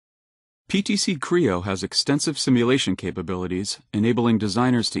PTC Creo has extensive simulation capabilities, enabling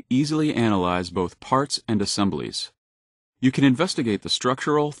designers to easily analyze both parts and assemblies. You can investigate the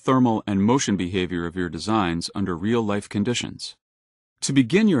structural, thermal, and motion behavior of your designs under real-life conditions. To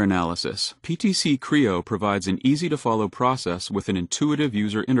begin your analysis, PTC Creo provides an easy-to-follow process with an intuitive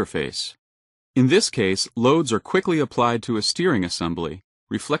user interface. In this case, loads are quickly applied to a steering assembly,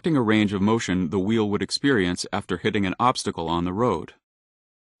 reflecting a range of motion the wheel would experience after hitting an obstacle on the road.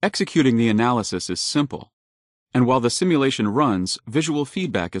 Executing the analysis is simple, and while the simulation runs, visual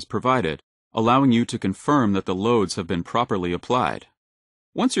feedback is provided, allowing you to confirm that the loads have been properly applied.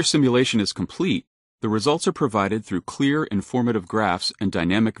 Once your simulation is complete, the results are provided through clear, informative graphs and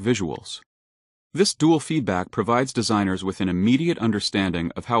dynamic visuals. This dual feedback provides designers with an immediate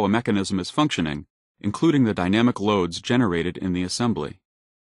understanding of how a mechanism is functioning, including the dynamic loads generated in the assembly.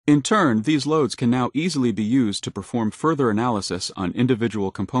 In turn, these loads can now easily be used to perform further analysis on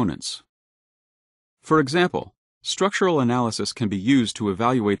individual components. For example, structural analysis can be used to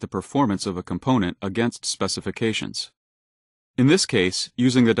evaluate the performance of a component against specifications. In this case,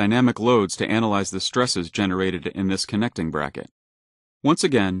 using the dynamic loads to analyze the stresses generated in this connecting bracket. Once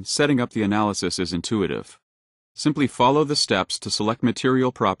again, setting up the analysis is intuitive. Simply follow the steps to select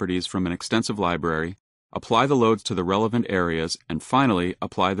material properties from an extensive library, apply the loads to the relevant areas, and finally,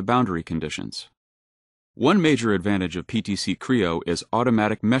 apply the boundary conditions. One major advantage of PTC Creo is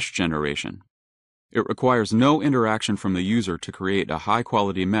automatic mesh generation. It requires no interaction from the user to create a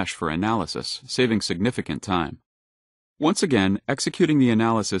high-quality mesh for analysis, saving significant time. Once again, executing the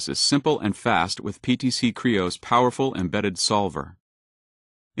analysis is simple and fast with PTC Creo's powerful embedded solver.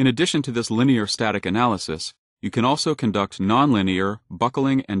 In addition to this linear static analysis, you can also conduct nonlinear,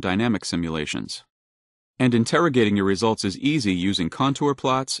 buckling, and dynamic simulations. And interrogating your results is easy using contour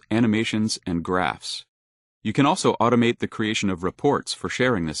plots, animations, and graphs. You can also automate the creation of reports for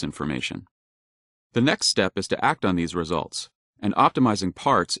sharing this information. The next step is to act on these results, and optimizing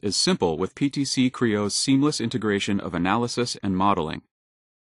parts is simple with PTC Creo's seamless integration of analysis and modeling.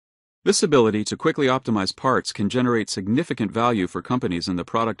 This ability to quickly optimize parts can generate significant value for companies in the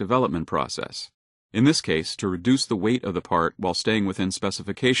product development process, in this case to reduce the weight of the part while staying within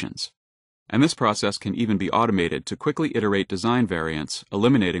specifications. And this process can even be automated to quickly iterate design variants,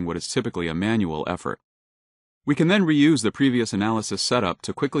 eliminating what is typically a manual effort. We can then reuse the previous analysis setup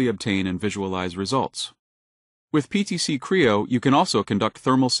to quickly obtain and visualize results. With PTC Creo, you can also conduct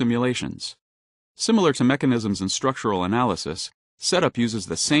thermal simulations. Similar to mechanisms in structural analysis, setup uses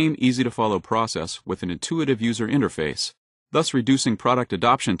the same easy-to-follow process with an intuitive user interface, thus reducing product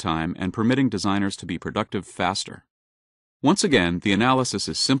adoption time and permitting designers to be productive faster. Once again, the analysis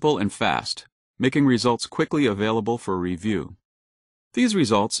is simple and fast, making results quickly available for review. These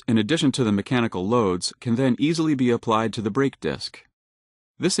results, in addition to the mechanical loads, can then easily be applied to the brake disc.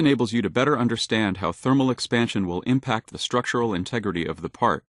 This enables you to better understand how thermal expansion will impact the structural integrity of the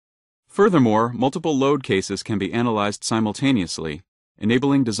part. Furthermore, multiple load cases can be analyzed simultaneously,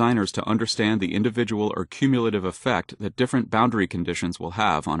 enabling designers to understand the individual or cumulative effect that different boundary conditions will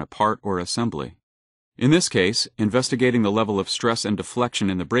have on a part or assembly. In this case, investigating the level of stress and deflection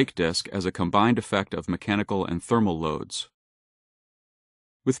in the brake disc as a combined effect of mechanical and thermal loads.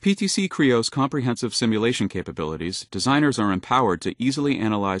 With PTC Creo's comprehensive simulation capabilities, designers are empowered to easily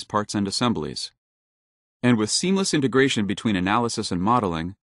analyze parts and assemblies. And with seamless integration between analysis and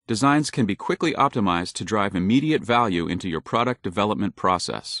modeling, designs can be quickly optimized to drive immediate value into your product development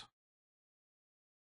process.